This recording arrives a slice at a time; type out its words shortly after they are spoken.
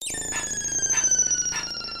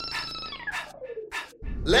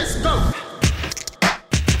Let's go.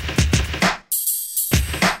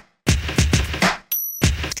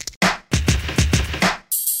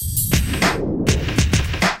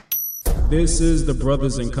 This is the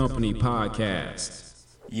Brothers and Company podcast.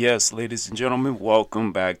 Yes, ladies and gentlemen,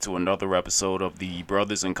 welcome back to another episode of the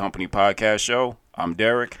Brothers and Company podcast show. I'm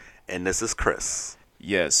Derek. And this is Chris.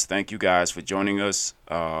 Yes, thank you guys for joining us.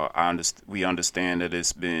 We understand that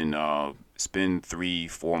it's been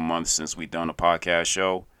 3-4 months since we've done a podcast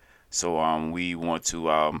show, so we want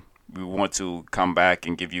to come back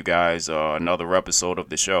and give you guys another episode of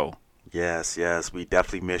the show. Yes, we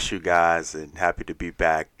definitely miss you guys and happy to be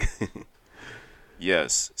back.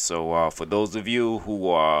 Yes, so for those of you who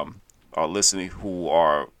are listening, who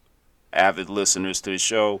are avid listeners to the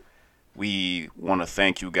show, we want to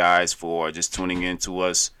thank you guys for just tuning in to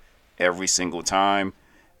us every single time.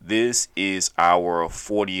 This is our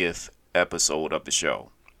 40th episode of the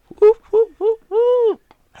show. Woo, woo, woo, woo.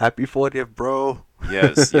 Happy 40th, bro.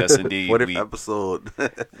 Yes, indeed. 40th episode.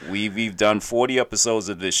 We've done 40 episodes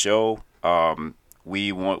of this show.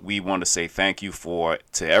 We want to say thank you to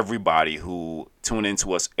everybody who tune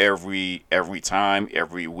into us every time,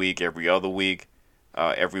 every week, every other week.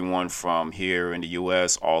 Everyone from here in the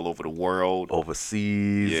U.S., all over the world,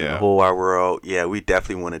 overseas, in the whole wide world. Yeah, we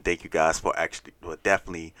definitely want to thank you guys for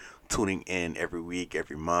definitely tuning in every week,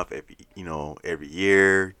 every month, every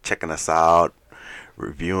year, checking us out,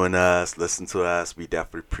 reviewing us, listening to us. We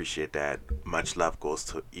definitely appreciate that. Much love goes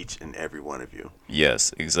to each and every one of you.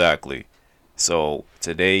 Yes, exactly. So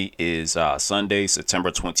today is Sunday, September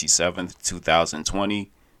 27th, 2020.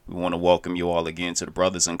 We want to welcome you all again to the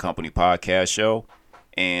Brothers and Company podcast show.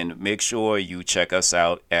 And make sure you check us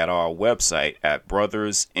out at our website at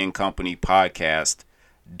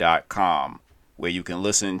brothersincompanypodcast.com, where you can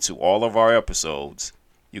listen to all of our episodes.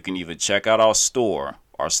 You can even check out our store.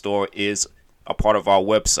 Our store is a part of our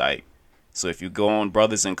website. So if you go on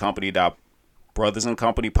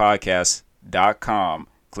brothersincompanypodcast.com,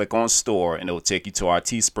 click on store, and it will take you to our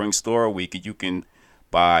Teespring store where you can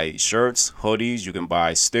buy shirts, hoodies, you can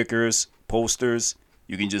buy stickers, posters.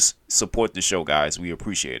 You can just support the show, guys. We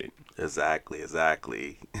appreciate it. Exactly.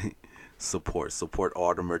 Support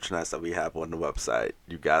all the merchandise that we have on the website.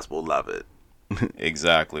 You guys will love it.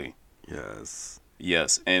 Exactly.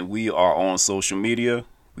 Yes, and we are on social media.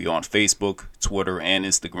 We are on Facebook, Twitter, and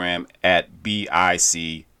Instagram at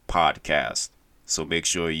BIC Podcast. So make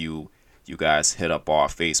sure you guys hit up our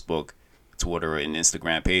Facebook, Twitter, and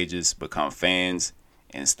Instagram pages, become fans,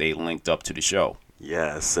 and stay linked up to the show.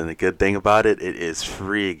 Yes, and the good thing about it is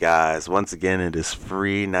free, guys. Once again, it is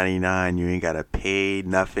free, $99. You ain't got to pay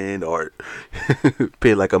nothing or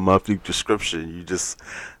pay like a monthly subscription. You just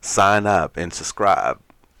sign up and subscribe.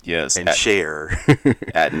 Yes. And share.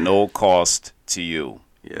 At no cost to you.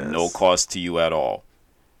 Yes. No cost to you at all.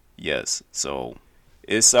 Yes. So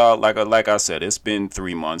it's like I said, it's been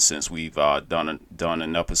 3 months since we've done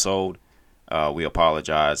an episode. We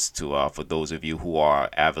apologize for those of you who are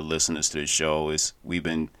avid listeners to the show. We've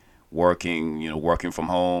been working from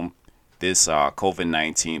home. This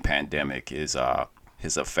COVID-19 pandemic has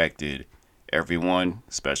affected everyone,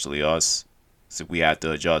 especially us. So we had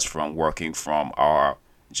to adjust from working from our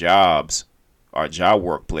job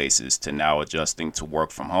workplaces to now adjusting to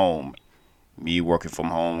work from home. Me working from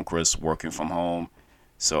home, Chris working from home.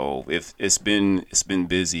 So it's been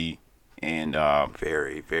busy. And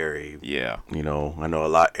very, very. Yeah. I know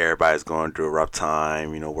everybody's going through a rough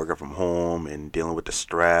time, working from home and dealing with the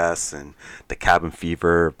stress and the cabin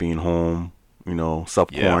fever of being home,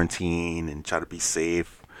 self-quarantine and try to be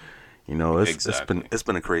safe. Exactly. It's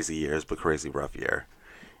been a crazy year. It's been a crazy rough year.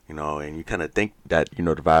 And you kind of think that,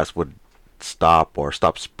 the virus would stop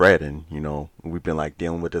spreading, We've been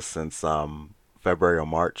dealing with this since February or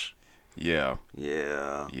March. Yeah,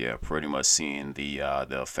 pretty much seeing the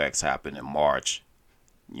effects happen in March.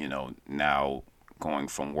 Now going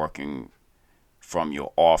from working from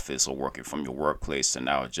your office or working from your workplace to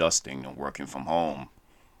now adjusting and working from home.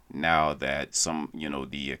 Now that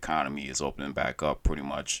the economy is opening back up pretty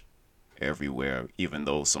much everywhere, even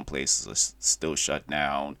though some places are still shut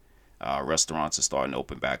down. Restaurants are starting to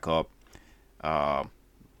open back up.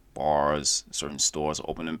 Bars, certain stores are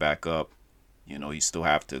opening back up. You still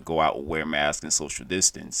have to go out and wear masks and social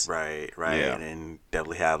distance. Right. Yeah. And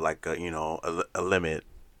definitely have a limit,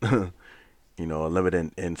 a limit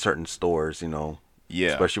in certain stores, Yeah.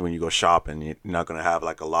 Especially when you go shopping, you're not going to have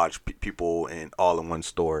a large people all in one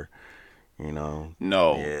store, No.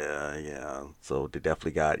 Yeah. So they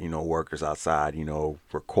definitely got, workers outside,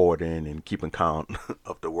 recording and keeping count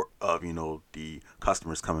of the the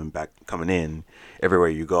customers coming in everywhere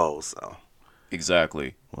you go. So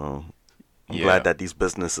Exactly. well, I'm glad that these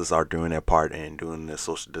businesses are doing their part and doing the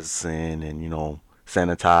social distancing and,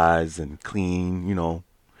 sanitize and clean,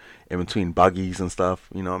 in between buggies and stuff,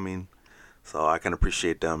 you know what I mean? So I can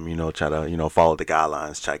appreciate them, try to, follow the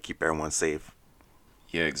guidelines, try to keep everyone safe.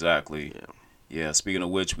 Yeah, exactly. Yeah, speaking of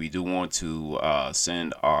which, we do want to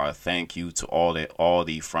send our thank you to all the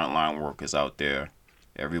frontline workers out there.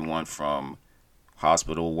 Everyone from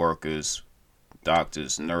hospital workers,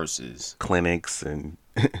 doctors, nurses, clinics, and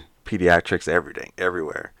pediatrics, everything,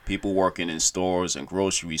 everywhere. People working in stores and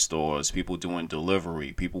grocery stores, people doing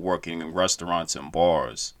delivery, people working in restaurants and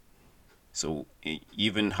bars. So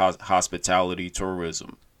even hospitality,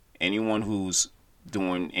 tourism, anyone who's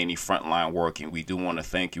doing any frontline work, and we do want to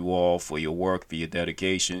thank you all for your work, for your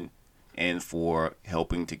dedication, and for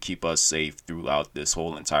helping to keep us safe throughout this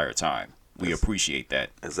whole entire time. We appreciate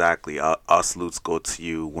that. Exactly. Our salutes go to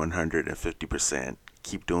you 150%.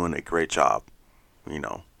 Keep doing a great job,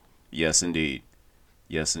 Yes, indeed.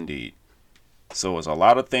 Yes, indeed. So it's a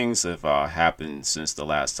lot of things have happened since the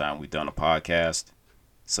last time we done a podcast.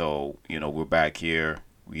 So, we're back here.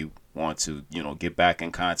 We want to, get back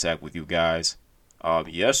in contact with you guys.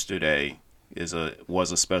 Yesterday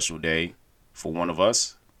was a special day for one of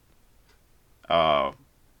us.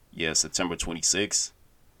 September 26th.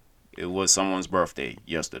 It was someone's birthday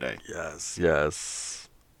yesterday. Yes.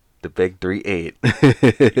 The big 38.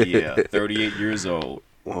 Yeah, 38 years old.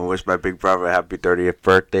 Well, wish my big brother happy 30th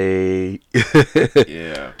birthday.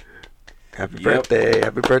 Yeah. Happy birthday.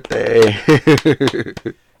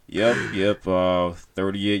 Yep.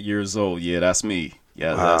 38 years old. Yeah, that's me.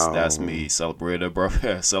 Yeah, that's me. Celebrated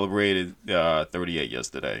 38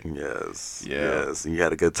 yesterday. Yes. Yeah. Yes. You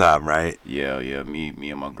had a good time, right? Yeah. Me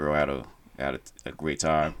and my girl had a great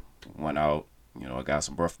time. Went out. I got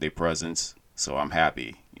some birthday presents, so I'm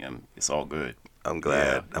happy. It's all good. I'm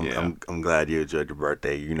glad. I'm glad you enjoyed your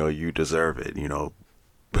birthday. You deserve it.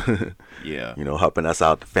 Yeah. Helping us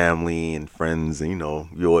out, the family and friends. And,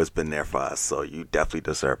 you always been there for us, so you definitely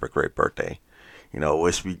deserve a great birthday.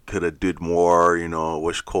 Wish we could have did more.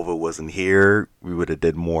 Wish COVID wasn't here. We would have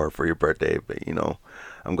did more for your birthday. But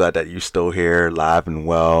I'm glad that you're still here, live and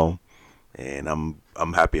well, and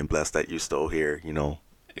I'm happy and blessed that you're still here.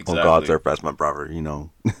 Exactly. On God's earth as my brother.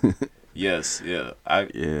 Yes. Yeah.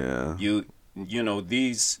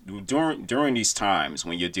 These during these times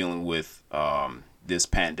when you're dealing with this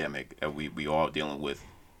pandemic that we all dealing with,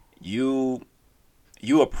 you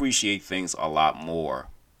appreciate things a lot more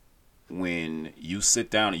when you sit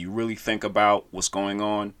down and you really think about what's going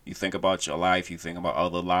on. You think about your life, you think about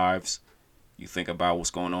other lives, you think about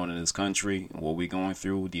what's going on in this country and what we're going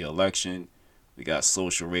through, the election. We got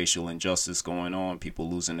social, racial injustice going on, people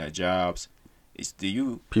losing their jobs.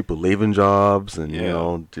 People leaving jobs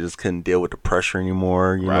and, just couldn't deal with the pressure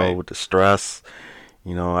anymore, right. With the stress.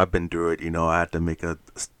 I've been through it. I had to make a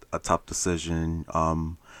tough decision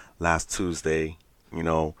last Tuesday,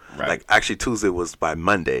 Right. Like actually Tuesday was by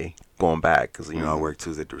Monday going back because, I work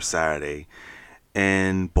Tuesday through Saturday.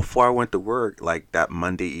 And before I went to work, like that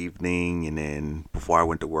Monday evening and then before I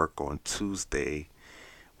went to work on Tuesday,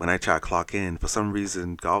 when I tried to clock in, for some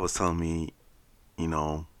reason, God was telling me,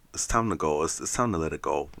 it's time to go. It's time to let it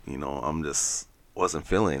go. I'm just wasn't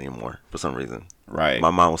feeling anymore for some reason. Right. My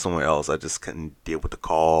mind was somewhere else. I just couldn't deal with the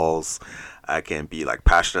calls. I can't be like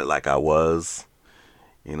passionate like I was.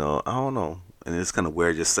 I don't know. And it's kind of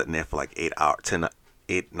weird just sitting there for like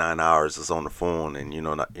 9 hours just on the phone and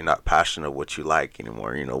you're not passionate what you like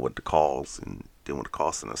anymore. With the calls and dealing with the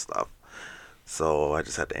costs and stuff. So I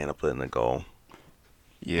just had to end up letting it go.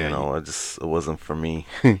 Yeah. It wasn't for me.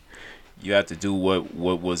 You had to do what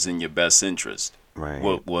was in your best interest. Right.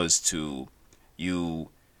 What was to you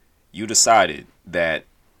decided that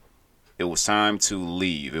it was time to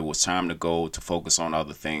leave. It was time to go to focus on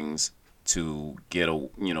other things, to get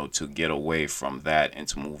away from that and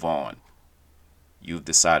to move on. You've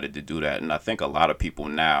decided to do that, and I think a lot of people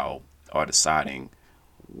now are deciding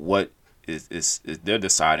what they're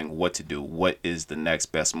deciding what to do. What is the next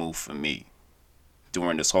best move for me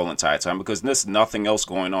during this whole entire time, because there's nothing else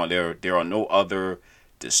going on. There are no other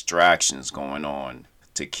distractions going on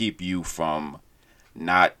to keep you from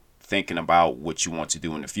not thinking about what you want to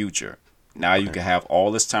do in the future. Now you can have all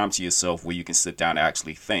this time to yourself where you can sit down and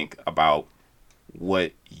actually think about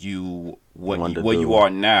what you are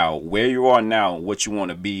now, where you are now, and what you want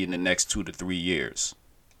to be in the next 2 to 3 years.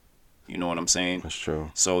 You know what I'm saying? That's true.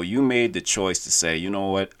 So you made the choice to say, you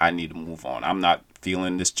know what, I need to move on. I'm not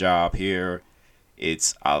feeling this job here.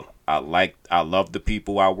 I love the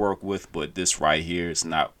people I work with, but this right here is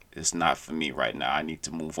not for me right now. I need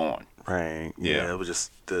to move on. Right. Yeah. It was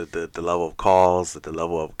just the level of calls, the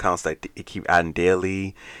level of accounts that it keep adding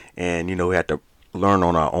daily, and we had to learn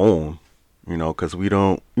on our own. Because we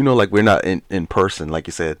don't, like we're not in person, like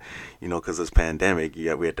you said, because this pandemic,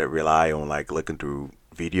 yeah, we had to rely on like looking through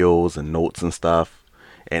videos and notes and stuff.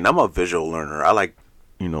 And I'm a visual learner. I like,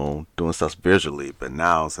 doing stuff visually. But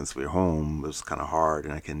now since we're home, it's kind of hard,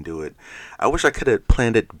 and I can do it. I wish I could have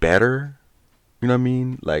planned it better. You know what I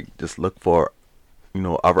mean? Like just look for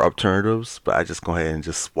other alternatives, but I just go ahead and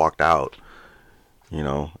just walked out.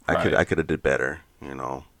 Right. I could have did better.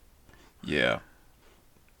 Yeah.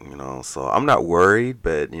 So I'm not worried,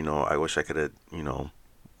 but I wish I could have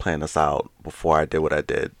planned this out before I did what I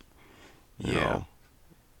did. You Yeah. know,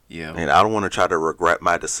 Yeah. and I don't want to try to regret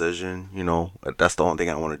my decision. That's the only thing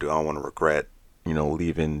I want to do. I don't want to regret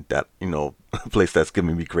leaving that place that's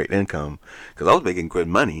giving me great income, because I was making good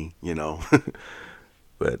money.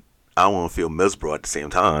 But I don't want to feel miserable at the same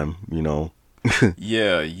time.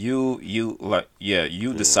 Yeah.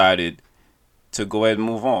 You decided to go ahead and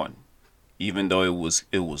move on, even though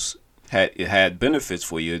it had benefits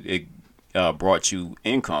for you. It brought you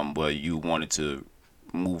income, but you wanted to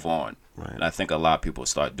move on. Right. And I think a lot of people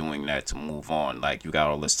start doing that to move on. Like, you got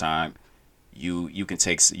all this time. You can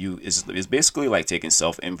take you it's basically like taking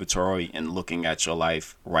self inventory and looking at your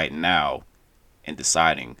life right now and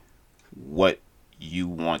deciding what you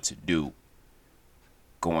want to do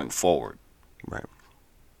going forward. Right.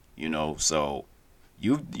 So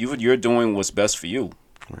you're doing what's best for you.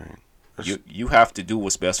 Right. You have to do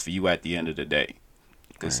what's best for you at the end of the day,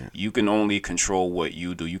 because Right. you can only control what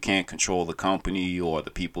you do. You can't control the company or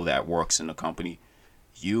the people that works in the company.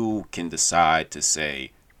 You can decide to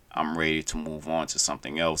say, I'm ready to move on to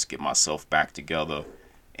something else, get myself back together,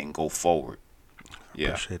 and go forward.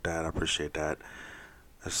 Yeah. I appreciate that.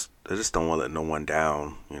 I just don't want to let no one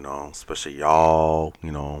down, especially y'all,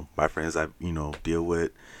 my friends I, deal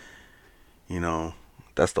with,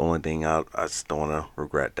 that's the only thing I just don't want to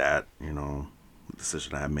regret that,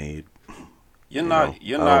 decision I made. You're I not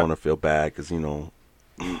don't want to feel bad because,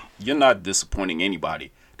 you're not disappointing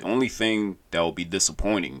anybody. The only thing that will be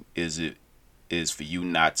disappointing is for you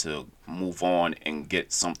not to move on and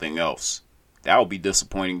get something else. That would be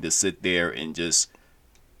disappointing, to sit there and just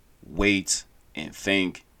wait and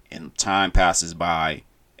think, and time passes by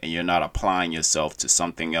and you're not applying yourself to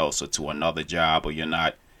something else or to another job, or you're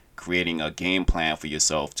not creating a game plan for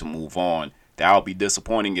yourself to move on. That would be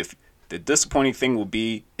disappointing. If the disappointing thing would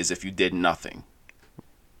be is if you did nothing.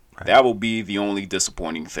 Right. That will be the only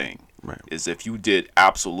disappointing thing. Right. Is if you did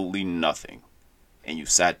absolutely nothing and you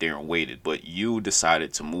sat there and waited, but you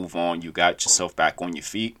decided to move on. You got yourself back on your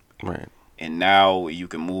feet. Right. And now you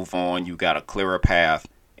can move on. You got a clearer path,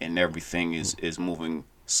 and everything is moving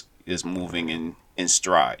in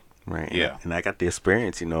stride. Right. Yeah. And I got the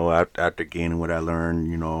experience, after gaining what I learned,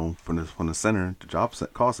 from the center, the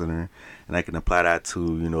call center, and I can apply that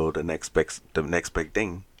to, the next big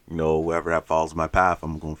thing. Wherever that falls my path,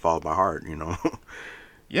 I'm gonna follow my heart.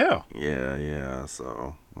 Yeah. Yeah.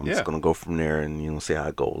 So I'm Yeah. just gonna go from there and see how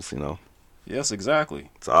it goes. Yes, exactly.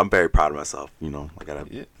 So I'm very proud of myself. I gotta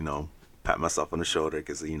Yeah. pat myself on the shoulder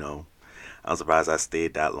because I'm surprised I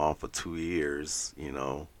stayed that long for 2 years.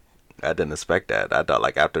 I didn't expect that. I thought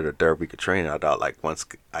like after the third week of training, I thought like once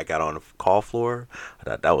I got on the call floor, I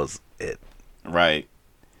thought that was it. Right.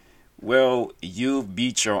 Well, you've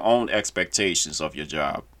beat your own expectations of your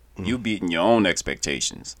job. You've beaten your own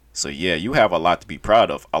expectations. So yeah, you have a lot to be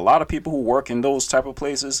proud of. A lot of people who work in those type of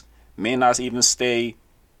places may not even stay,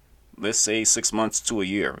 let's say, 6 months to a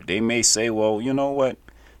year. They may say, well, you know what?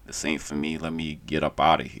 This ain't for me. Let me get up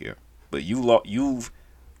out of here. But you've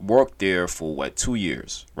worked there for what, 2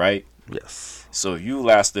 years, right? Yes. So you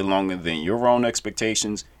lasted longer than your own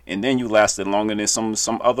expectations, and then you lasted longer than some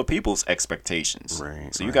other people's expectations.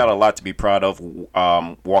 Right. So you got a lot to be proud of,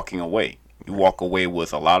 walking away. You walk away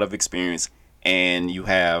with a lot of experience, and you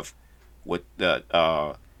have the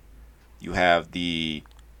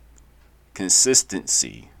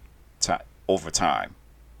consistency over time.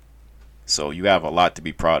 So you have a lot to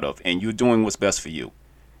be proud of, and you're doing what's best for you.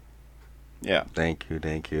 Yeah. Thank you.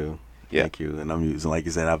 Yeah. Thank you. And I'm using, like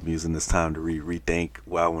you said, I'm using this time to rethink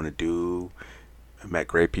what I want to do. I met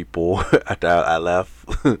great people after I left,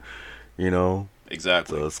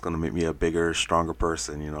 Exactly. So it's going to make me a bigger, stronger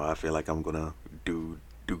person. I feel like I'm going to do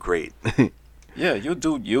great. Yeah, you'll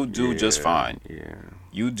do just fine. Yeah.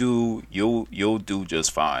 You'll do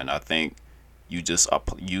just fine. I think you just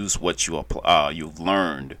use what you've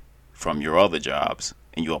learned from your other jobs,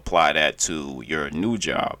 and you apply that to your new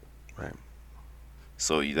job. Right.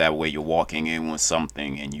 So that way you're walking in with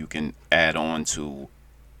something, and you can add on to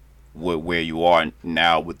where you are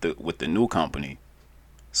now with the new company.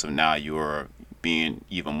 So now you're being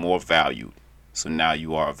even more valued. So now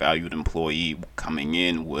you are a valued employee coming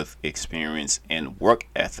in with experience and work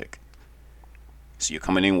ethic. So you're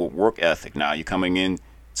coming in with work ethic now. You're coming in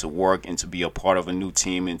to work and to be a part of a new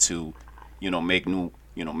team and to, make new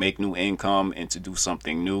income and to do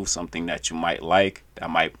something new, something that you might like, that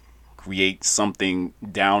might create something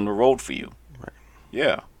down the road for you. Right.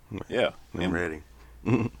 Yeah. Right. Yeah. I'm ready.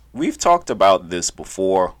 We've talked about this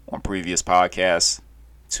before on previous podcasts,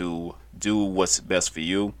 to do what's best for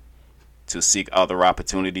you, to seek other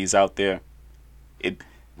opportunities out there.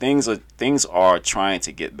 Things are trying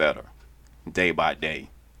to get better day by day,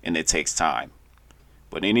 and it takes time.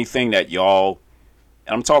 But anything that y'all,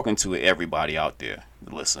 and I'm talking to everybody out there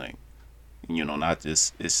listening, not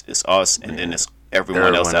just it's us, and then it's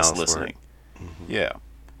everyone else that's listening. Right.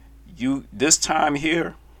 Yeah, this time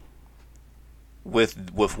here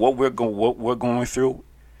with what we're going through,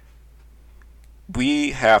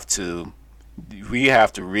 we have to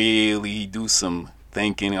really do some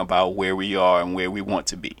thinking about where we are and where we want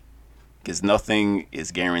to be, because nothing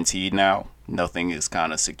is guaranteed now. Nothing is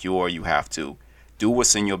kind of secure. You have to do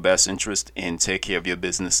what's in your best interest and take care of your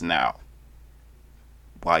business now.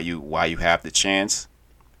 While you have the chance,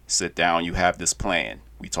 sit down. You have this plan.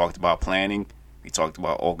 We talked about planning. We talked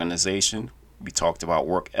about organization. We talked about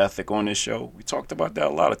work ethic on this show. We talked about that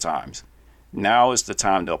a lot of times. Now is the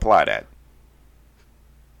time to apply that.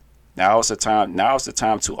 Now is the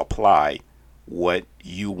time to apply what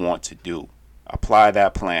you want to do. Apply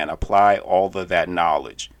that plan. Apply all of that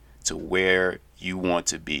knowledge to where you want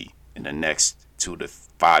to be in the next 2 to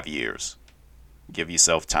 5 years. Give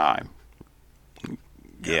yourself time.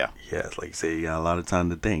 Yeah. Yeah, it's like you say, you got a lot of time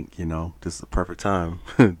to think, This is the perfect time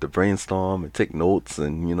to brainstorm and take notes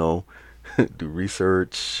and, do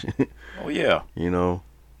research. Oh, yeah.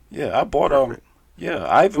 Yeah, I bought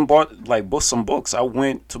I even bought some books. I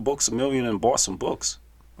went to Books A Million and bought some books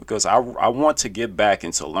because I want to get back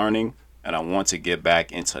into learning, and I want to get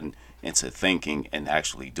back into thinking and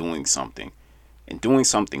actually doing something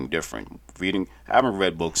different. Reading, I haven't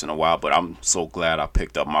read books in a while, but I'm so glad I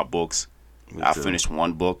picked up my books. I finished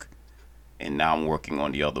one book, and now I'm working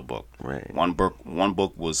on the other book. Right. One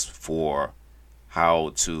book was for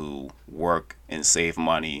how to work and save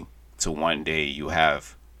money to one day you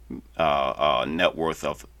have a net worth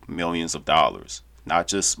of millions of dollars. Not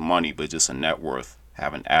just money, but just a net worth,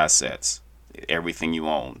 having assets, everything you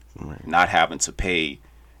own, right. Not having to pay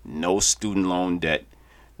no student loan debt,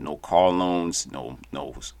 no car loans, no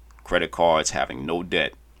credit cards, having no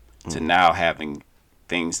debt, to now having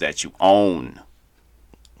things that you own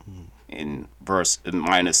in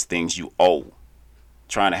minus things you owe.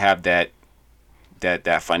 Trying to have that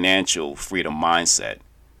financial freedom mindset.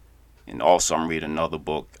 And also I'm reading another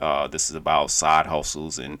book. This is about side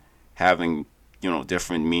hustles and having,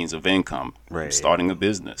 different means of income. Right. Starting a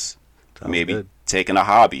business. Sounds maybe good. Taking a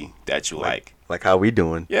hobby that you like. Like how we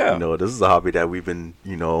doing. Yeah. This is a hobby that we've been,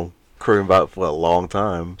 caring about for a long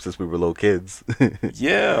time since we were little kids.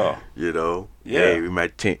 Yeah. Yeah. Yeah. We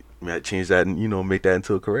might change that and, make that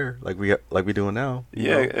into a career like we doing now.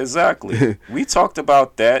 Yeah, exactly. We talked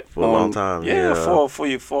about that for a long time. Yeah,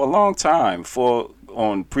 for a long time.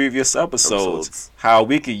 On previous episodes, how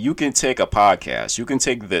you can take a podcast, you can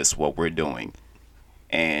take what we're doing,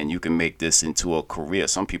 and you can make this into a career.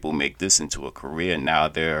 Some people make this into a career. Now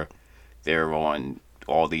they're on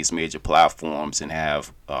all these major platforms and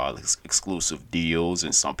have exclusive deals,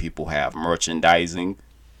 and some people have merchandising.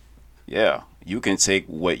 Yeah, you can take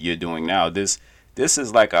what you're doing now. This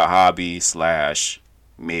is like a hobby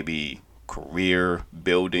 / maybe career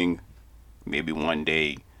building. Maybe one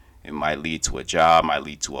day it might lead to a job, might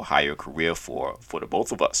lead to a higher career for the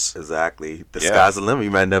both of us. Exactly. The sky's the limit.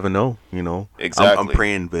 You might never know, Exactly. I'm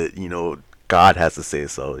praying, but, God has to say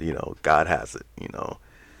so. God has it,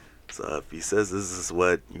 So if he says this is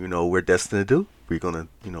what, we're destined to do, we're going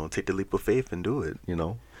to, take the leap of faith and do it,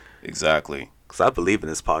 Exactly. Because I believe in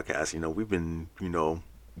this podcast. We've been,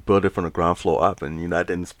 building from the ground floor up. And, I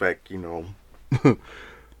didn't expect,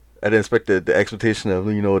 I didn't expect the expectation of,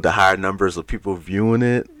 the higher numbers of people viewing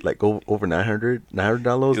it, like over 900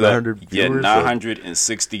 downloads, 900 viewers. Yeah,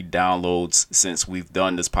 960 downloads since we've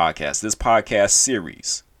done this podcast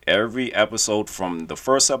series. Every episode from the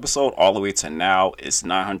first episode all the way to now is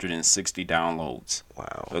 960 downloads.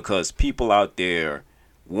 Wow. Because people out there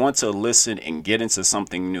want to listen and get into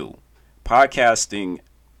something new. Podcasting,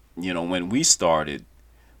 when we started,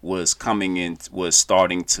 was starting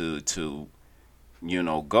to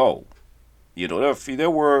go. There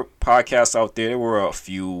were podcasts out there. There were a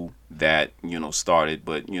few that, started.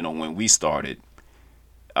 But, when we started,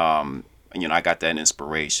 I got that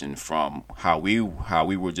inspiration from how we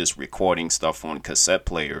were just recording stuff on cassette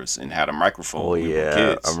players and had a microphone. Oh, when we were yeah.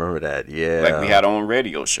 kids. I remember that. Yeah. Like we had our own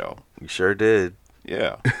radio show. We sure did.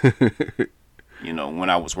 Yeah. When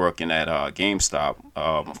I was working at GameStop,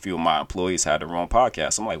 a few of my employees had their own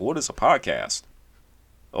podcast. I'm like, what is a podcast?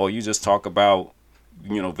 Oh, you just talk about,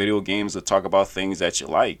 video games, or talk about things that you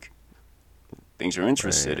like, things you're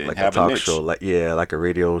interested in. Like have a talk niche. show, like a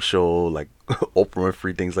radio show, like Oprah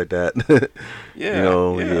Winfrey, things like that.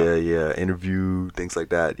 Yeah. Interview, things like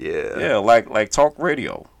that. Yeah. Yeah, like talk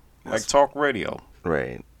radio. Like talk radio.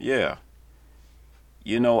 Right. Yeah.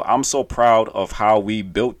 I'm so proud of how we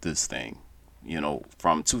built this thing.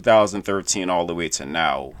 From 2013 all the way to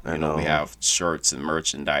now. We have shirts and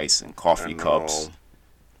merchandise and coffee cups.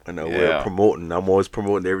 I know. We're promoting. I'm always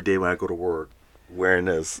promoting every day when I go to work, wearing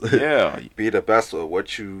this. Yeah. Be the best of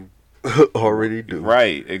what you already do.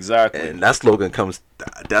 Right, exactly. And that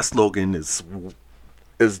slogan is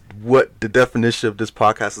what the definition of this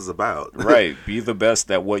podcast is about. Right. Be the best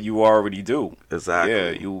at what you already do. Exactly.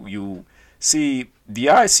 Yeah, you see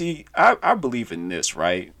I believe in this,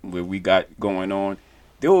 right? Where we got going on.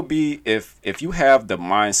 There will be if you have the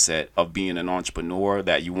mindset of being an entrepreneur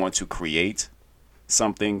that you want to create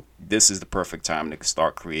something, this is the perfect time to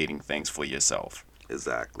start creating things for yourself.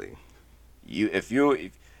 Exactly. If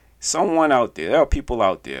someone out there are people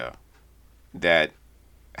out there that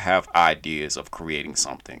have ideas of creating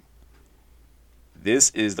something.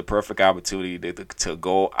 This is the perfect opportunity to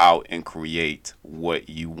go out and create what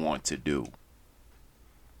you want to do.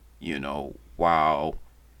 While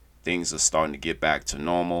things are starting to get back to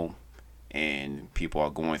normal and people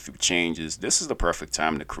are going through changes, this is the perfect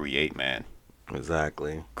time to create, man.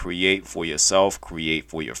 Exactly. Create for yourself, create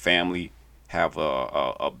for your family, have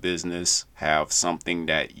a business, have something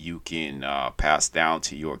that you can pass down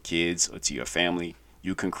to your kids or to your family.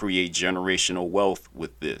 You can create generational wealth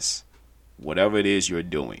with this. Whatever it is you're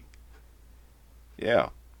doing. Yeah.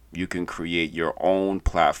 You can create your own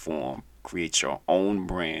platform, create your own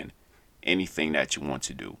brand, anything that you want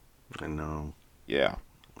to do. I know. Yeah.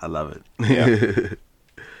 I love it. Yeah.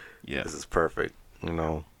 Yeah. This is perfect.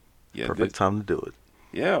 Yeah, perfect time to do it.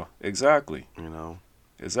 Yeah, exactly.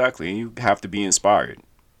 Exactly. And you have to be inspired.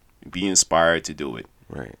 Be inspired to do it.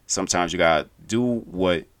 Right. Sometimes you gotta do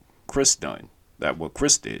what Chris done. What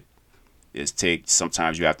Chris did is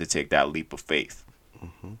sometimes you have to take that leap of faith.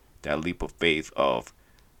 Mm-hmm. That leap of faith of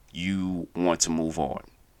you want to move on.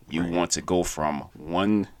 You want to go from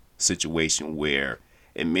one situation where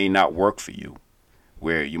it may not work for you,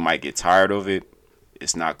 where you might get tired of it.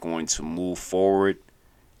 It's not going to move forward.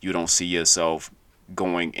 You don't see yourself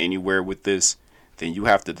going anywhere with this. Then you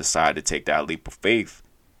have to decide to take that leap of faith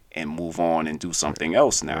and move on and do something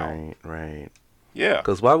else now. Right. Yeah.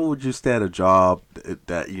 Because why would you stay at a job that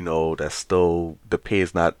that's still the pay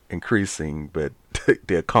is not increasing, but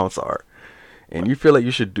the accounts are, and you feel like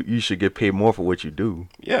you should get paid more for what you do?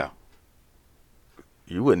 Yeah.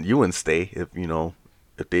 You wouldn't stay if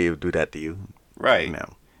they would do that to you. Right.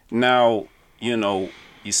 Now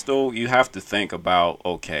you have to think about,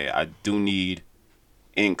 okay, I do need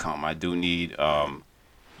income. I do need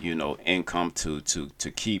income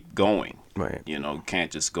to keep going. Right.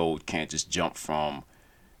 Can't just jump from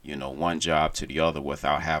one job to the other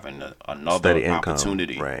without having another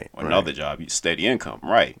opportunity. Right. Another job, steady income.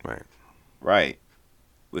 Right. Right.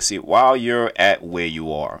 But see, while you're at where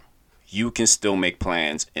you are, you can still make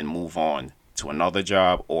plans and move on to another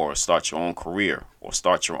job or start your own career or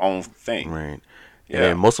start your own thing. Right. Yeah.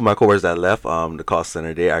 And most of my coworkers that left the call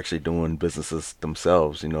center, they're actually doing businesses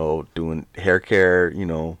themselves, doing hair care,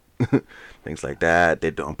 things like that. They're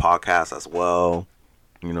doing podcasts as well,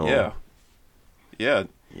 Yeah.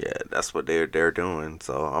 Yeah, that's what they're doing.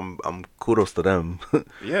 So I'm kudos to them.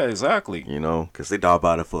 Yeah, exactly. Because they thought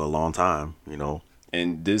about it for a long time,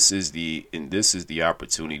 And this is the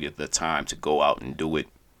opportunity, the time to go out and do it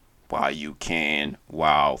while you can,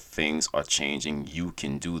 while things are changing. You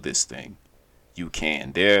can do this thing. You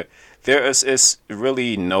can. There is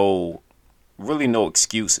really no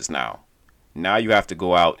excuses now. Now you have to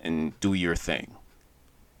go out and do your thing.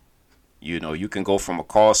 You can go from a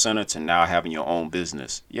call center to now having your own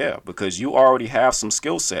business. Yeah, because you already have some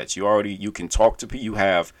skill sets. You can talk to people. You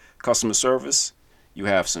have customer service. You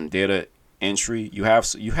have some data entry. You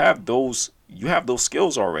have those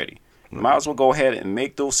skills already. You might as well go ahead and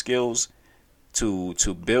make those skills to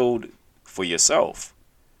build for yourself.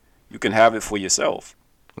 You can have it for yourself.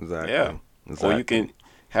 Exactly. Yeah. Exactly. Or you can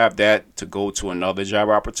have that to go to another job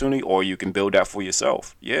opportunity, or you can build that for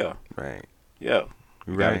yourself. Yeah. Right. Yeah.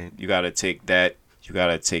 You gotta take that. You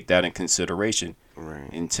gotta take that in consideration. Right.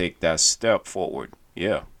 And take that step forward.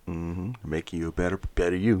 Yeah. Making you a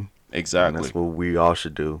better you. Exactly. And that's what we all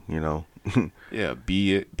should do, you know. Yeah,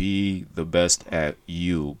 be the best at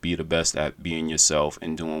you. Be the best at being yourself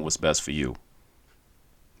and doing what's best for you.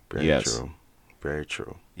 Very Yes. true. Very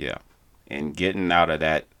true. Yeah. And getting out of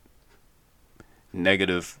that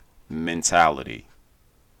negative mentality.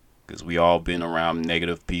 Because we all been around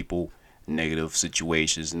negative people, negative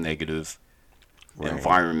situations, negative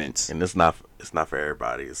environments. And it's not for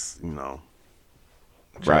everybody. It's, you know,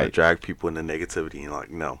 Right. drag people into negativity and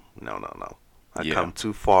like no. I Yeah. come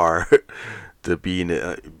too far to be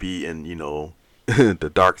in you know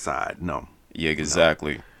the dark side. No. Yeah,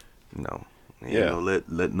 exactly. No. And, Yeah. You know,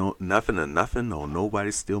 let nothing or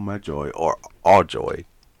nobody steal my joy or our joy.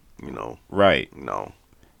 You know. Right. No.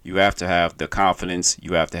 You have to have the confidence,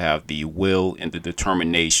 you have to have the will and the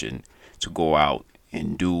determination to go out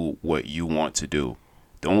and do what you want to do.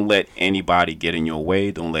 Don't let anybody get in your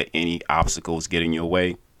way. Don't let any obstacles get in your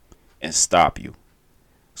way and stop you.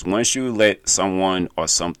 So once you let someone or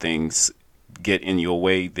some things get in your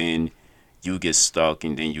way, then you get stuck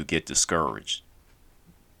and then you get discouraged.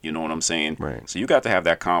 You know what I'm saying? Right. So you got to have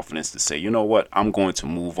that confidence to say, you know what, I'm going to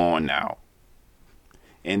move on now.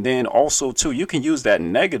 And then also, too, you can use that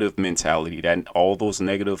negative mentality, that all those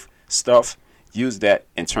negative stuff, use that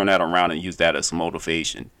and turn that around and use that as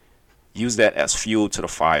motivation. Use that as fuel to the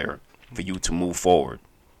fire for you to move forward.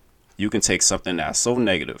 You can take something that's so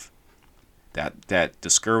negative that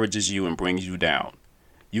discourages you and brings you down.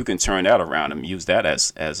 You can turn that around and use that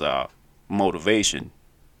as motivation.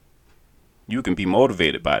 You can be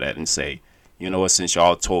motivated by that and say, you know what, since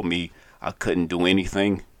y'all told me I couldn't do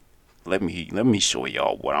anything, let me show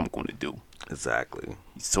y'all what I'm going to do. Exactly.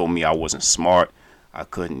 You told me I wasn't smart. I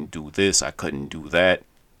couldn't do this. I couldn't do that.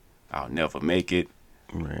 I'll never make it.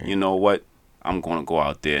 Right. You know what? I'm going to go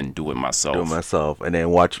out there and do it myself. And then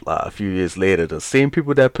watch a few years later, the same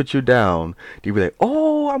people that put you down, they be like,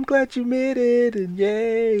 "Oh, I'm glad you made it, and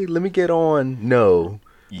yay, let me get on." No,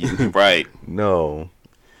 Yeah, right. no.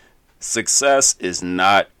 Success is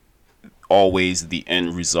not always the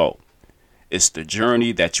end result. It's the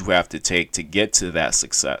journey that you have to take to get to that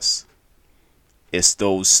success. It's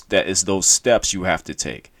those steps you have to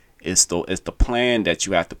take. It's the plan that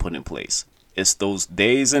you have to put in place. It's those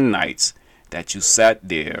days and nights that you sat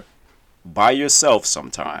there by yourself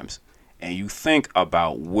sometimes and you think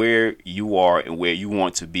about where you are and where you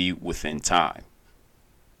want to be within time.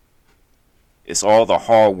 It's all the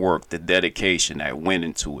hard work, the dedication that went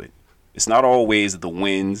into it. It's not always the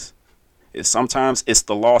wins. Sometimes it's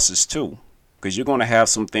the losses too. Because you're going to have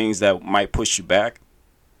some things that might push you back,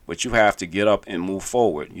 but you have to get up and move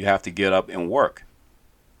forward. You have to get up and work.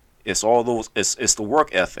 It's all those. It's the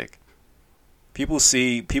work ethic. People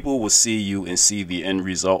will see you and see the end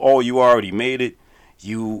result. Oh, you already made it.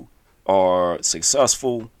 You are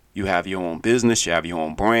successful. You have your own business. You have your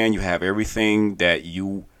own brand. You have everything that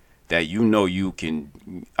you know you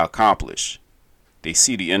can accomplish. They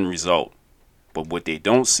see the end result, but what they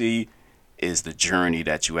don't see is the journey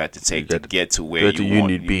that you have to take to get to where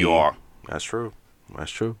you are. That's true. That's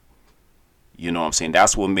true. You know what I'm saying?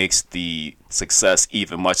 That's what makes the success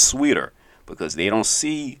even much sweeter, because they don't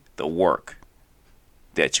see the work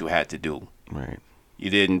that you had to do. Right. You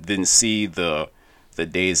didn't see the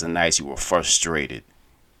days and nights you were frustrated.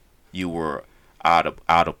 You were out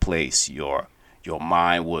of place. Your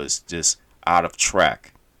mind was just out of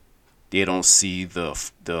track. They don't see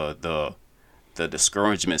the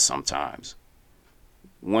discouragement sometimes.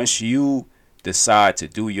 Once you decide to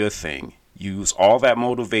do your thing, use all that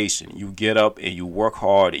motivation, you get up and you work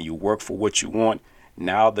hard and you work for what you want.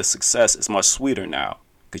 Now the success is much sweeter now,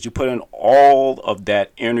 because you put in all of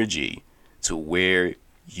that energy to where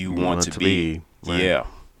you want to be. Right. Yeah.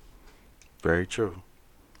 Very true.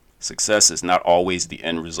 Success is not always the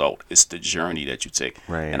end result. It's the journey that you take.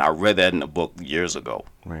 Right. And I read that in a book years ago.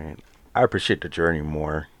 Right. I appreciate the journey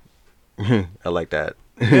more. I like that.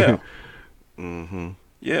 Yeah. Mm-hmm.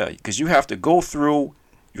 Yeah, because you have to go through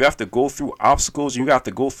obstacles. You have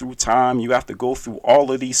to go through time. You have to go through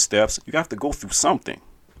all of these steps. You have to go through something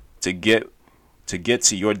to get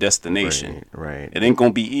to your destination. Right. It ain't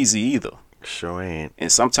gonna be easy either. Sure ain't.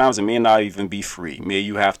 And sometimes it may not even be free. Maybe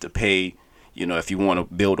you have to pay. You know, if you want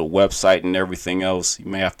to build a website and everything else, you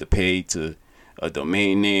may have to pay to a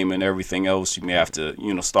domain name and everything else. You may have to,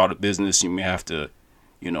 start a business. You may have to,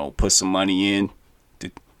 put some money in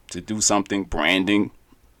to do something, branding.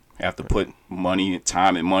 You have to put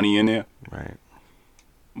time and money in there. Right.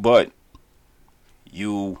 But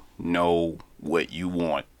you know what you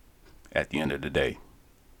want at the end of the day.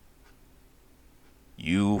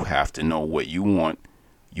 You have to know what you want.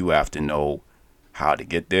 You have to know how to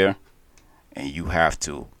get there. and you have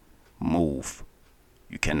to move.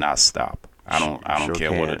 You cannot stop. I don't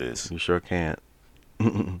care what it is. You sure can't.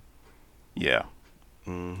 Yeah.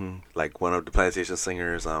 Like one of the Plantation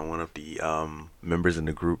Singers, one of the members in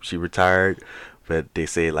the group, she retired, but they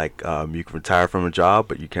say like you can retire from a job,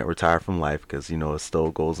 but you can't retire from life because it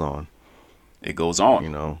still goes on. It goes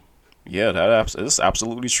on. Yeah, that's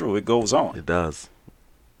absolutely true. It goes on. It does.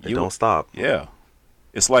 It don't stop. Yeah.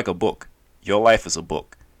 It's like a book. Your life is a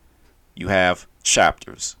book. You have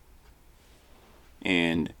chapters.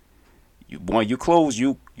 And when you close,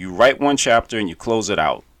 you write one chapter and you close it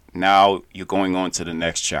out. Now you're going on to the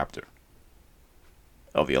next chapter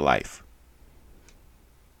of your life.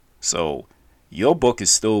 So your book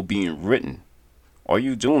is still being written. All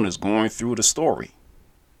you're doing is going through the story.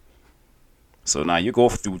 So now you go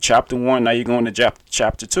through chapter 1, now you're going to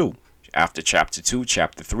chapter 2. After chapter 2,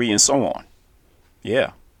 chapter 3, and so on.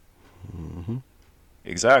 Yeah.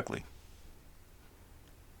 Exactly.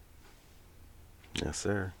 Yes,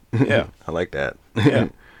 sir. Yeah. I like that. Yeah.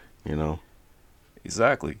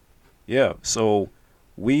 Exactly. Yeah. So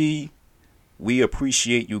we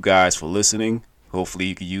appreciate you guys for listening. Hopefully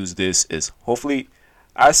you can use this as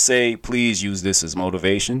I say please use this as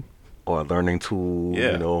motivation. Or a learning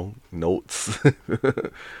tool, notes.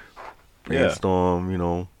 Brainstorm,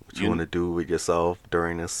 what you want to do with yourself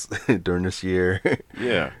during this year.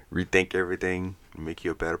 Yeah. Rethink everything, make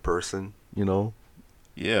you a better person,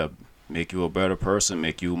 Yeah. Make you a better person,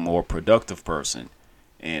 make you a more productive person.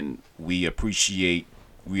 And we appreciate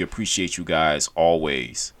you guys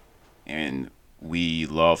always. And we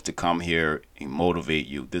love to come here and motivate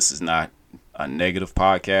you. This is not a negative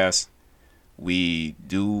podcast. We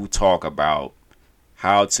do talk about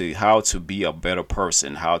how to be a better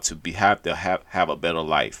person, how to have a better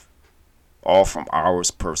life. All from our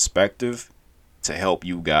perspective to help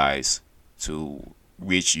you guys to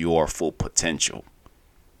reach your full potential.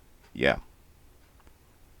 Yeah.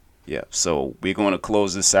 Yeah. So we're going to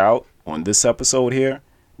close this out on this episode here.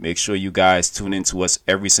 Make sure you guys tune into us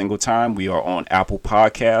every single time. We are on Apple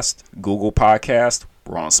Podcast, Google Podcast.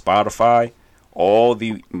 We're on Spotify, all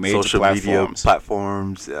the major social media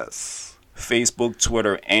platforms. Yes. Facebook,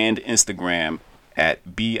 Twitter, and Instagram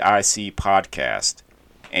at BIC Podcast.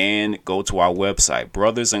 And go to our website,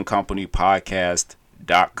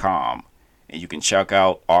 brothersandcompanypodcast.com. And you can check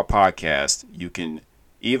out our podcast. You can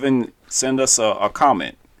even send us a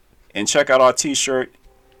comment and check out our t-shirt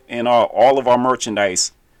and all of our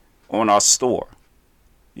merchandise on our store.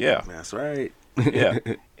 Yeah. That's right. Yeah.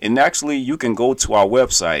 And actually, you can go to our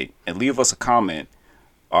website and leave us a comment.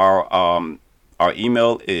 Our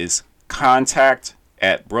email is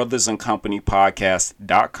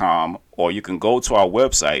contact@brothersandcompanypodcast.com, or you can go to our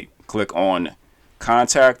website, click on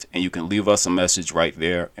contact, and you can leave us a message right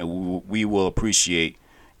there, and we will appreciate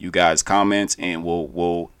you guys' comments, and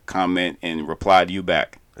we'll comment and reply to you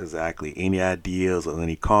back. Exactly. Any ideas or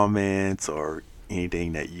any comments or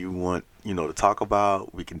anything that you want, to talk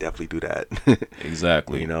about, we can definitely do that.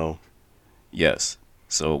 Exactly. Yes.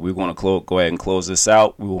 So we're going to go ahead and close this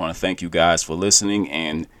out. We want to thank you guys for listening,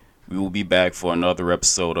 and we will be back for another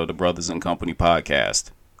episode of the Brothers and Company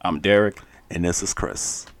podcast. I'm Derek. And this is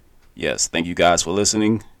Chris. Yes. Thank you guys for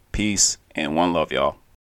listening. Peace and one love, y'all.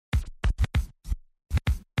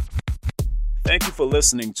 Thank you for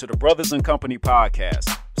listening to the Brothers and Company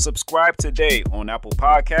podcast. Subscribe today on Apple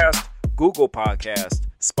Podcast, Google Podcast,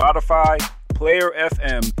 Spotify, Player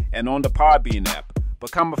FM, and on the Podbean app.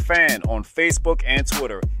 Become a fan on Facebook and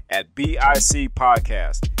Twitter at BIC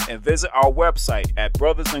Podcast, and visit our website at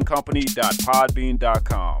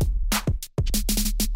brothersandcompany.podbean.com.